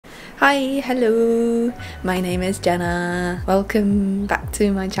Hi, hello, my name is Jenna. Welcome back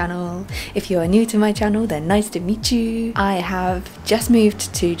to my channel. If you are new to my channel, then nice to meet you. I have just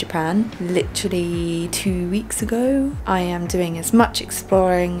moved to Japan literally 2 weeks ago. I am doing as much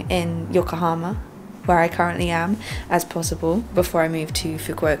exploring in Yokohama, where I currently am, as possible before I move to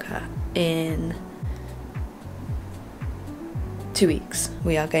Fukuoka in 2 weeks.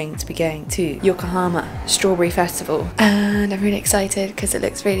 We are going to be going to Yokohama Strawberry Festival and I'm really excited because it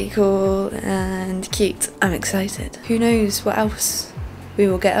looks really cool and cute. I'm excited. Who knows what else we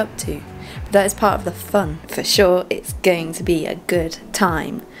will get up to, but that is part of the fun. For sure it's going to be a good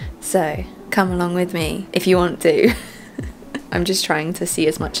time, so come along with me if you want to. I'm just trying to see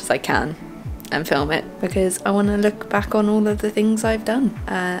as much as I can and film it because I want to look back on all of the things I've done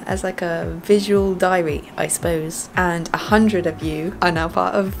as like a visual diary, I suppose. And 100 of you are now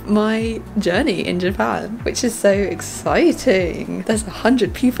part of my journey in Japan, which is so exciting. There's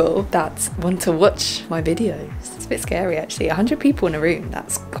 100 people that want to watch my videos. It's a bit scary actually. 100 people in a room,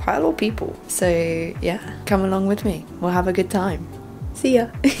 that's quite a lot of people. So yeah, come along with me. We'll have a good time. See ya.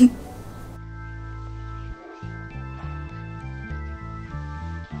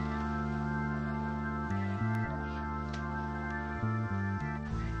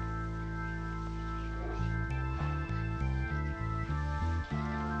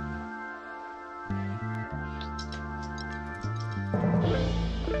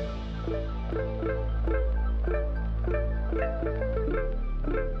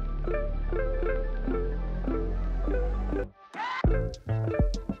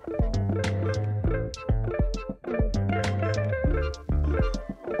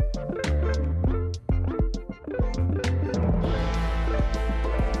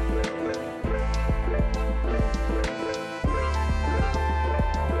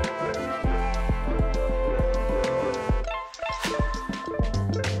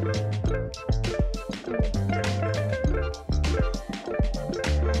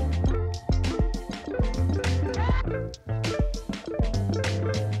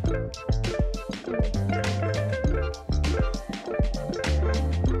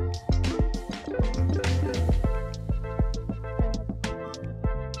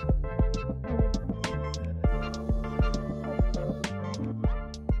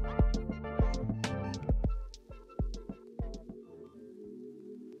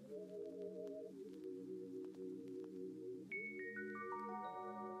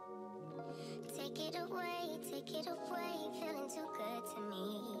 Take it away, feeling too good to me.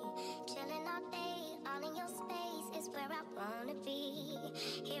 Chilling all day, all in your space is where I wanna be.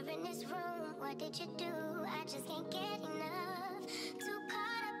 Here in this room, what did you do? I just can't get enough. Too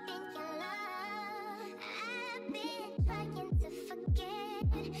caught up in your love. I've been trying to forget,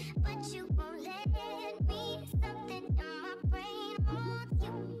 but you won't let me. Something in my brain wants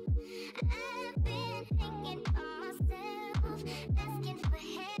you. I've been thinking of myself, asking for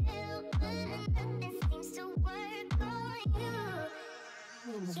help, but nothing seems to work on you.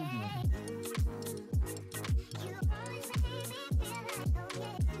 Yeah.